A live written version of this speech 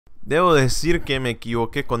Debo decir que me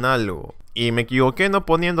equivoqué con algo. Y me equivoqué no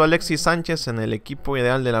poniendo a Alexis Sánchez en el equipo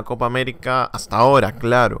ideal de la Copa América hasta ahora,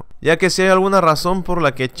 claro. Ya que si hay alguna razón por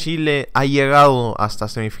la que Chile ha llegado hasta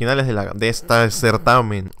semifinales de este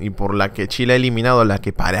certamen y por la que Chile ha eliminado a la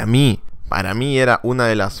que para mí era una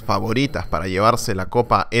de las favoritas para llevarse la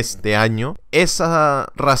Copa este año, esa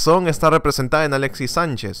razón está representada en Alexis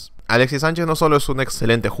Sánchez. Alexis Sánchez no solo es un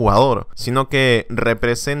excelente jugador, sino que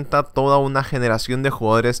representa toda una generación de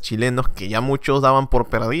jugadores chilenos que ya muchos daban por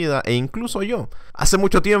perdida, e incluso yo. Hace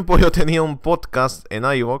mucho tiempo yo tenía un podcast en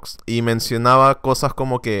iVoox y mencionaba cosas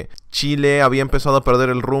como que Chile había empezado a perder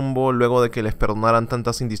el rumbo luego de que les perdonaran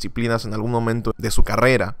tantas indisciplinas en algún momento de su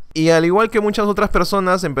carrera. Y al igual que muchas otras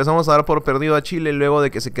personas, empezamos a dar por perdido a Chile luego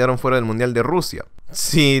de que se quedaron fuera del Mundial de Rusia.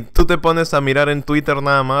 Si tú te pones a mirar en Twitter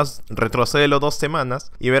nada más, retrocédelo 2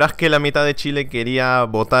 semanas y verás que la mitad de Chile quería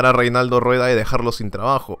votar a Reinaldo Rueda y dejarlo sin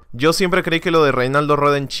trabajo. Yo siempre creí que lo de Reinaldo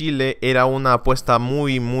Rueda en Chile era una apuesta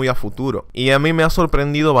muy a futuro. Y a mí me ha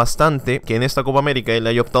sorprendido bastante que en esta Copa América él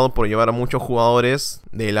haya optado por llevar a muchos jugadores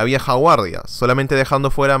de la vieja guardia, solamente dejando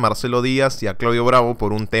fuera a Marcelo Díaz y a Claudio Bravo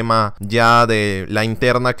por un tema ya de la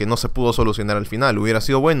interna que no se pudo solucionar al final. Hubiera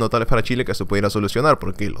sido bueno tal vez para Chile que se pudiera solucionar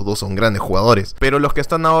porque los dos son grandes jugadores. Pero los que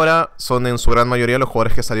están ahora son en su gran mayoría los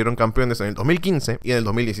jugadores que salieron campeones en el 2015 y en el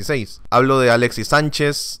 2016. Hablo de Alexis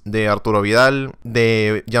Sánchez, de Arturo Vidal,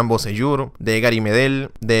 de Jan Bosellur, de Gary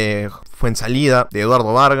Medel, de Fuenzalida, de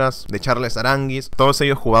Eduardo Vargas, de Charles Aranguis, todos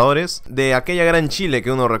ellos jugadores de aquella gran Chile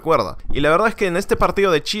que uno recuerda. Y la verdad es que en este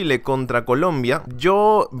partido de Chile contra Colombia,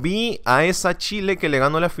 yo vi a esa Chile que le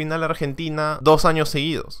ganó la final a Argentina 2 años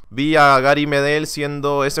seguidos. Vi a Gary Medel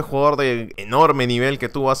siendo ese jugador de enorme nivel que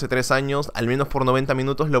tuvo hace 3 años, al menos por 90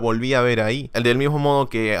 minutos lo volví a ver ahí. Del mismo modo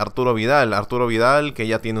que Arturo Vidal que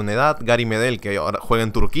ya tiene una edad, Gary Medel que ahora juega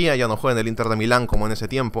en Turquía, ya no juega en el Inter de Milán como en ese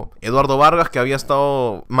tiempo. Eduardo Vargas que había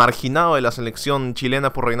estado marginado de la selección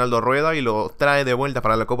chilena por Reinaldo Rueda y lo trae de vuelta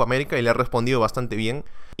para la Copa América y le ha respondido bastante bien.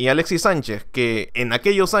 Y Alexis Sánchez, que en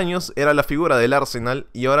aquellos años era la figura del Arsenal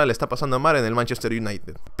y ahora le está pasando mal en el Manchester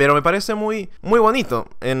United. Pero me parece muy bonito,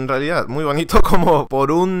 en realidad, muy bonito, como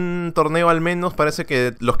por un torneo al menos parece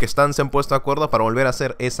que los que están se han puesto de acuerdo para volver a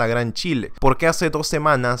ser esa gran Chile. Porque hace 2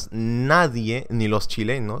 semanas nadie, ni los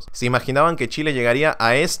chilenos, se imaginaban que Chile llegaría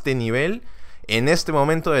a este nivel en este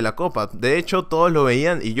momento de la Copa. De hecho, todos lo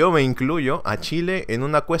veían, y yo me incluyo, a Chile en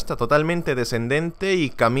una cuesta totalmente descendente y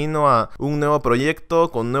camino a un nuevo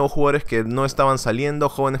proyecto con nuevos jugadores que no estaban saliendo,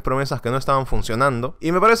 jóvenes promesas que no estaban funcionando.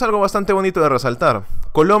 Y me parece algo bastante bonito de resaltar.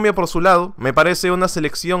 Colombia, por su lado, me parece una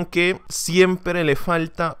selección que siempre le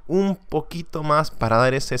falta un poquito más para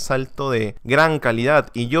dar ese salto de gran calidad.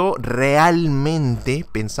 Y yo realmente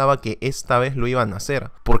pensaba que esta vez lo iban a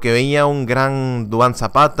hacer, porque veía un gran Duván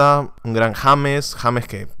Zapata, un gran James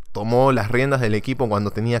que tomó las riendas del equipo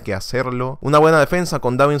cuando tenía que hacerlo. Una buena defensa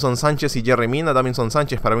con Davinson Sánchez y Jerry Mina. Davinson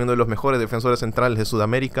Sánchez para mí uno de los mejores defensores centrales de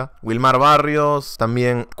Sudamérica. Wilmar Barrios,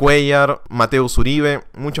 también Cuellar, Mateus Uribe.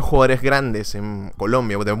 Muchos jugadores grandes en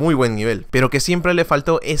Colombia, de muy buen nivel. Pero que siempre le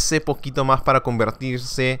faltó ese poquito más para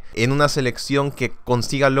convertirse en una selección que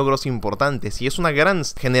consiga logros importantes. Y es una gran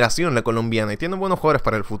generación la colombiana y tiene buenos jugadores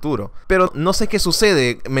para el futuro. Pero no sé qué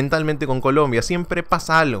sucede mentalmente con Colombia. Siempre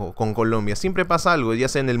pasa algo con Colombia. Siempre pasa algo, ya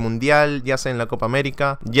sea en el Mundial, ya sea en la Copa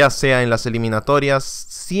América, ya sea en las eliminatorias,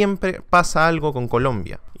 siempre pasa algo con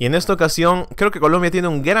Colombia. Y en esta ocasión, creo que Colombia tiene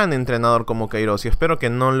un gran entrenador como Queiroz y espero que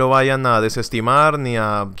no lo vayan a desestimar ni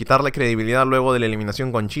a quitarle credibilidad luego de la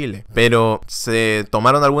eliminación con Chile. Pero se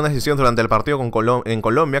tomaron algunas decisiones durante el partido en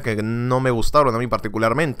Colombia que no me gustaron a mí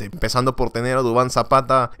particularmente. Empezando por tener a Duván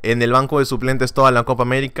Zapata en el banco de suplentes toda la Copa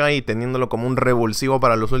América y teniéndolo como un revulsivo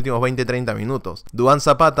para los últimos 20-30 minutos. Duván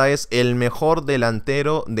Zapata es el mejor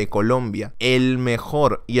delantero de Colombia, el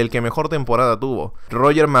mejor y el que mejor temporada tuvo.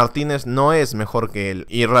 Roger Martínez no es mejor que él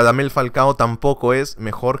y Radamel Falcao tampoco es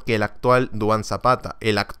mejor que el actual Duván Zapata.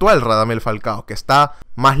 El actual Radamel Falcao, que está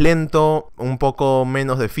más lento, un poco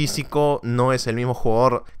menos de físico, no es el mismo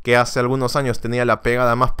jugador que hace algunos años tenía la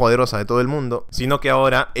pegada más poderosa de todo el mundo, sino que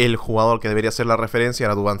ahora el jugador que debería ser la referencia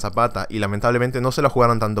era Duván Zapata y lamentablemente no se la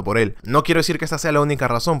jugaron tanto por él. No quiero decir que esta sea la única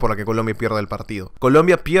razón por la que Colombia pierde el partido.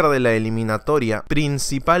 Colombia pierde la eliminatoria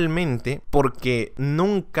principalmente porque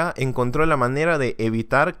nunca encontró la manera de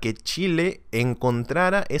evitar que Chile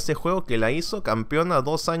encontrara ese juego que la hizo campeona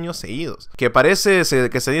 2 años seguidos. Que parece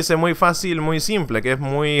que se dice muy fácil, muy simple, que es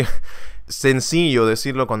muy sencillo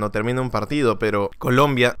decirlo cuando termina un partido, pero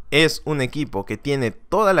Colombia es un equipo que tiene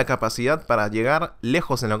toda la capacidad para llegar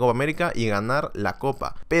lejos en la Copa América y ganar la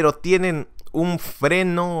Copa, pero tienen un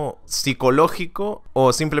freno psicológico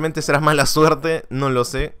o simplemente será mala suerte, no lo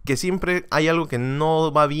sé. Que siempre hay algo que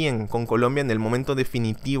no va bien con Colombia en el momento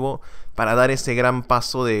definitivo para dar ese gran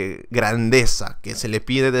paso de grandeza que se le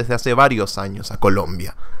pide desde hace varios años a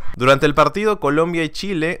Colombia. Durante el partido Colombia y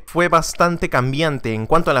Chile fue bastante cambiante en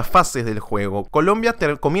cuanto a las fases del juego. Colombia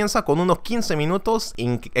comienza con unos 15 minutos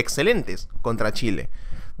excelentes contra Chile,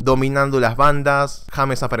 dominando las bandas,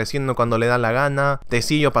 James apareciendo cuando le da la gana,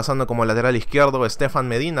 Tecillo pasando como lateral izquierdo, Estefan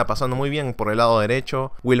Medina pasando muy bien por el lado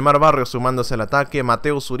derecho, Wilmar Barrios sumándose al ataque,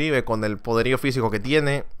 Mateus Uribe con el poderío físico que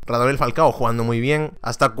tiene, Radamel Falcao jugando muy bien,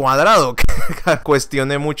 hasta Cuadrado, que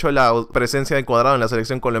cuestioné mucho la presencia de Cuadrado en la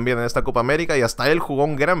selección colombiana en esta Copa América, y hasta él jugó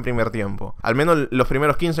un gran primer tiempo. Al menos los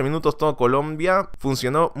primeros 15 minutos todo Colombia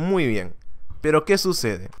funcionó muy bien. Pero ¿qué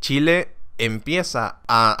sucede? Chile empieza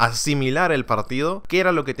a asimilar el partido, qué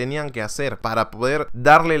era lo que tenían que hacer para poder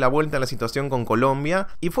darle la vuelta a la situación con Colombia,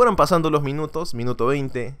 y fueron pasando los minutos, minuto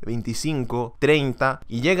 20, 25, 30,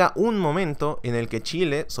 y llega un momento en el que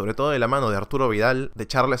Chile, sobre todo de la mano de Arturo Vidal, de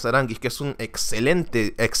Charles Aranguis, que es un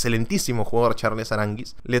excelentísimo jugador Charles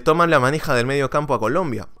Aranguis, le toman la manija del medio campo a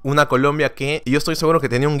Colombia. Una Colombia que yo estoy seguro que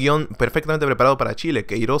tenía un guión perfectamente preparado para Chile,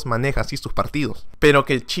 que Queiroz maneja así sus partidos, pero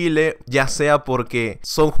que Chile, ya sea porque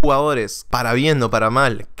son jugadores para bien o para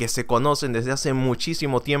mal, que se conocen desde hace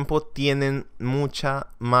muchísimo tiempo, tienen mucha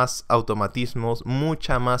más automatismos,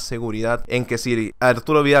 mucha más seguridad en que si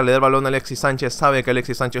Arturo Vidal le da el balón a Alexis Sánchez, sabe que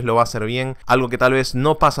Alexis Sánchez lo va a hacer bien, algo que tal vez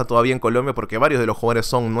no pasa todavía en Colombia porque varios de los jugadores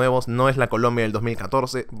son nuevos, no es la Colombia del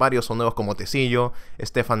 2014, varios son nuevos como Tecillo,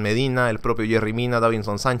 Estefan Medina, el propio Yerry Mina,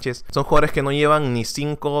 Davinson Sánchez, son jugadores que no llevan ni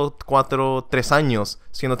 5, 4, 3 años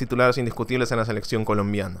siendo titulares indiscutibles en la selección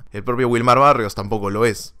colombiana. El propio Wilmar Barrios tampoco lo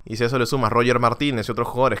es, y si eso le sumas Roger Martínez y otros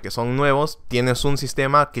jugadores que son nuevos, tienes un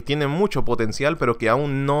sistema que tiene mucho potencial pero que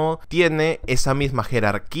aún no tiene esa misma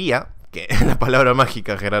jerarquía, que es la palabra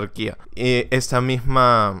mágica, jerarquía, esa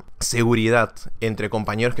misma seguridad entre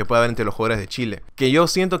compañeros que puede haber entre los jugadores de Chile, que yo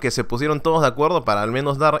siento que se pusieron todos de acuerdo para al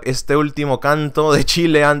menos dar este último canto de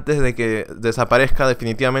Chile antes de que desaparezca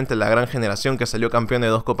definitivamente la gran generación que salió campeón de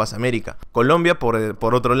 2 Copas América. Colombia,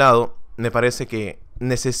 por otro lado, me parece que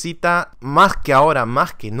necesita más que ahora,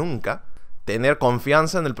 más que nunca, tener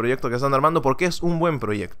confianza en el proyecto que están armando, porque es un buen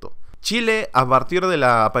proyecto. Chile, a partir de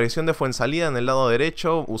la aparición de Fuenzalida en el lado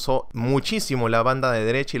derecho, usó muchísimo la banda de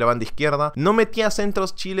derecha y la banda izquierda. No metía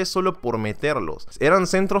centros Chile solo por meterlos. Eran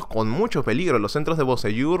centros con mucho peligro. Los centros de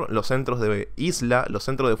Bocellur, los centros de Isla, los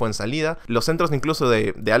centros de Fuenzalida, los centros incluso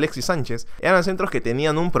de Alexis Sánchez. Eran centros que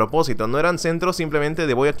tenían un propósito. No eran centros simplemente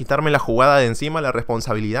de voy a quitarme la jugada de encima, la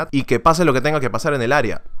responsabilidad, y que pase lo que tenga que pasar en el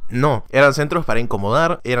área. No, eran centros para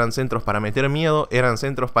incomodar, eran centros para meter miedo, eran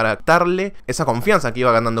centros para darle esa confianza que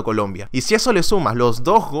iba ganando Colombia. Y si a eso le sumas los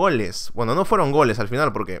 2 goles, bueno, no fueron goles al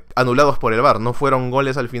final porque anulados por el VAR, no fueron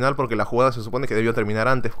goles al final porque la jugada se supone que debió terminar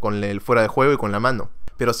antes con el fuera de juego y con la mano.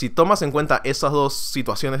 Pero si tomas en cuenta esas 2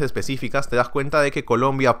 situaciones específicas, te das cuenta de que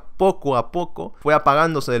Colombia poco a poco fue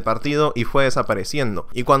apagándose del partido y fue desapareciendo.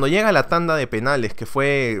 Y cuando llega la tanda de penales, que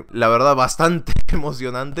fue la verdad bastante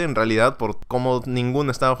emocionante en realidad, por cómo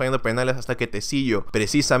ninguno estaba fallando penales hasta que Tecillo,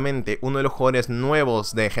 precisamente uno de los jugadores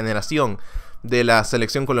nuevos de generación de la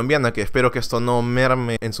selección colombiana, que espero que esto no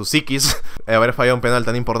merme en su psiquis, haber fallado un penal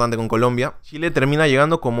tan importante con Colombia, Chile termina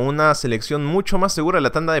llegando como una selección mucho más segura de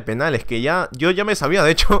la tanda de penales, que yo ya me sabía,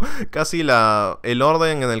 de hecho, casi el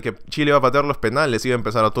orden en el que Chile iba a patear los penales. Iba a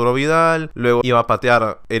empezar Arturo Vidal, luego iba a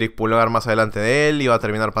patear Eric Pulgar más adelante de él, iba a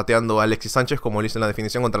terminar pateando a Alexis Sánchez como lo hizo en la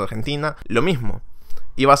definición contra la Argentina, lo mismo.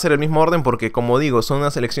 Y va a ser el mismo orden porque, como digo, son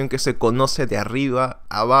una selección que se conoce de arriba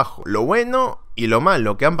a abajo. Lo bueno y lo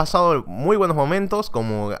malo, que han pasado muy buenos momentos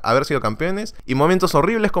como haber sido campeones y momentos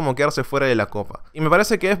horribles como quedarse fuera de la Copa. Y me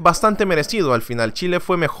parece que es bastante merecido al final. Chile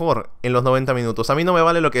fue mejor en los 90 minutos. A mí no me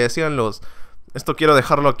vale lo que decían los... Esto quiero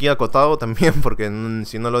dejarlo aquí acotado también porque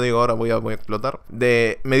si no lo digo ahora voy a explotar.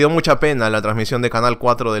 Me dio mucha pena la transmisión de Canal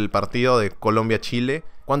 4 del partido de Colombia-Chile.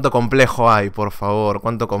 Cuánto complejo hay, por favor,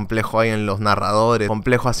 cuánto complejo hay en los narradores,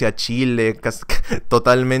 complejo hacia Chile,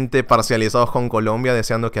 totalmente parcializados con Colombia,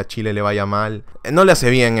 deseando que a Chile le vaya mal. No le hace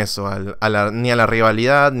bien eso ni a la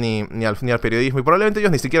rivalidad, ni al periodismo, y probablemente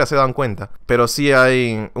ellos ni siquiera se dan cuenta. Pero sí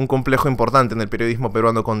hay un complejo importante en el periodismo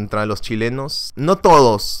peruano contra los chilenos. No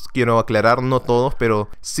todos, quiero aclarar, no todos, pero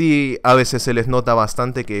sí a veces se les nota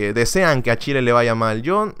bastante que desean que a Chile le vaya mal.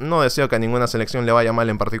 Yo no deseo que a ninguna selección le vaya mal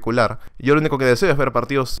en particular. Yo lo único que deseo es ver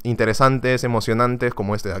partidos interesantes, emocionantes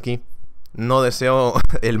como este de aquí. no deseo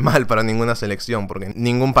el mal para ninguna selección, porque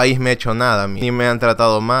ningún país me ha hecho nada a mí, ni me han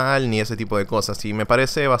tratado mal, ni ese tipo de cosas. Y me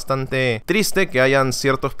parece bastante triste que hayan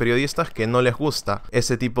ciertos periodistas que no les gusta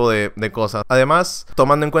ese tipo de cosas. Además,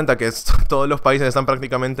 tomando en cuenta que todos los países están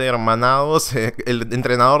prácticamente hermanados, el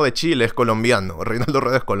entrenador de Chile es colombiano, Reinaldo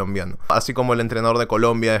Rueda es colombiano. Así como el entrenador de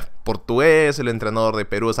Colombia es portugués, el entrenador de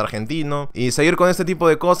Perú es argentino. Y seguir con este tipo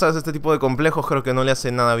de cosas, este tipo de complejos, creo que no le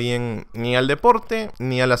hace nada bien ni al deporte,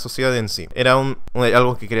 ni a la sociedad en sí. Era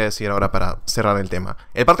algo que quería decir ahora para cerrar el tema.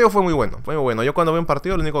 El partido fue muy bueno, fue muy bueno. Yo cuando veo un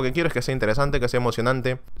partido lo único que quiero es que sea interesante, que sea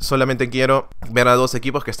emocionante. Solamente quiero ver a dos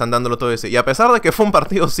equipos que están dándolo todo ese. Y a pesar de que fue un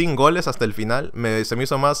partido sin goles hasta el final, se me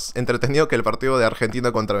hizo más entretenido que el partido de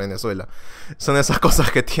Argentina contra Venezuela. Son esas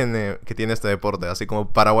cosas que tiene este deporte. Así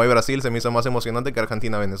como Paraguay-Brasil se me hizo más emocionante que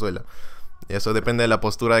Argentina-Venezuela. Eso depende de la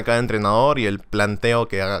postura de cada entrenador y el planteo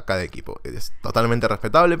que haga cada equipo. Es totalmente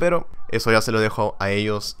respetable, pero eso ya se lo dejo a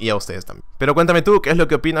ellos y a ustedes también. Pero cuéntame tú, ¿qué es lo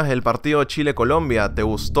que opinas del partido Chile-Colombia? ¿Te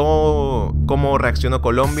gustó cómo reaccionó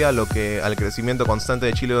Colombia al crecimiento constante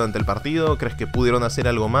de Chile durante el partido? ¿Crees que pudieron hacer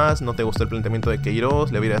algo más? ¿No te gustó el planteamiento de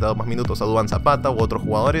Queiroz? ¿Le hubieras dado más minutos a Duván Zapata u otros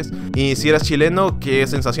jugadores? Y si eres chileno, ¿qué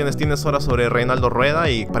sensaciones tienes ahora sobre Reinaldo Rueda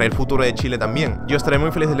y para el futuro de Chile también? Yo estaré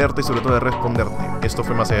muy feliz de leerte y sobre todo de responderte. Esto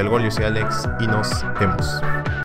fue Más allá del gol, yo soy Alex y nos vemos.